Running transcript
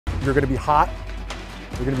You're gonna be hot,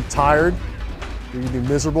 you're gonna be tired, you're gonna be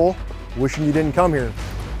miserable, wishing you didn't come here.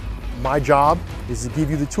 My job is to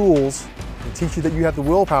give you the tools and teach you that you have the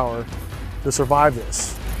willpower to survive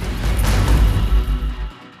this.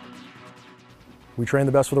 We train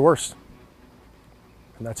the best for the worst,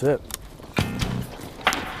 and that's it.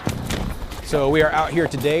 So we are out here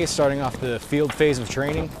today starting off the field phase of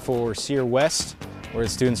training for Sere West, where the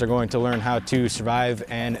students are going to learn how to survive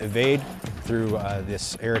and evade through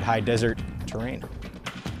this arid high desert terrain.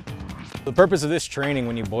 The purpose of this training,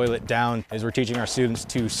 when you boil it down, is we're teaching our students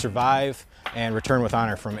to survive and return with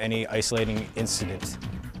honor from any isolating incident.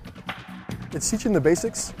 It's teaching the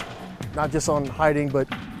basics, not just on hiding, but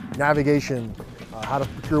navigation, how to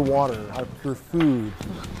procure water, how to procure food.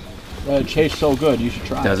 It tastes so good, you should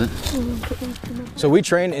try it. Does it? So we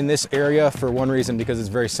train in this area for one reason, because it's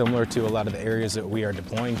very similar to a lot of the areas that we are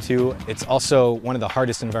deploying to. It's also one of the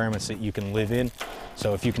hardest environments that you can live in.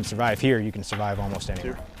 So if you can survive here, you can survive almost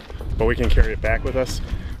anywhere. But we can carry it back with us.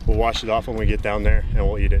 We'll wash it off when we get down there and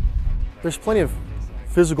we'll eat it. There's plenty of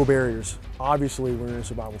physical barriers, obviously, when you're in a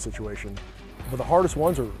survival situation. But the hardest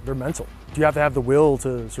ones they're mental. You have to have the will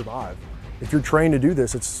to survive. If you're trained to do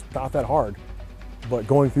this, it's not that hard. But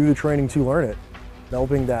going through the training to learn it,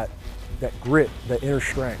 developing that grit, that inner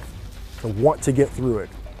strength, to want to get through it,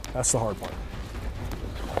 that's the hard part.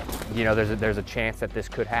 You know, there's a chance that this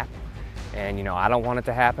could happen. And you know, I don't want it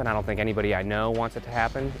to happen. I don't think anybody I know wants it to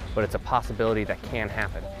happen, but it's a possibility that can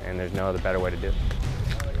happen, and there's no other better way to do it.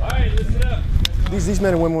 All right, listen up. These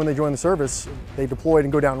men and women, when they join the service, they deploy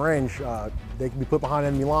and go down range. They can be put behind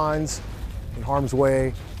enemy lines, in harm's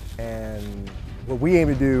way, and what we aim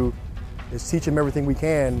to do is teach them everything we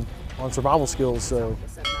can on survival skills, so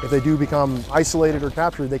if they do become isolated or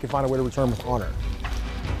captured, they can find a way to return with honor.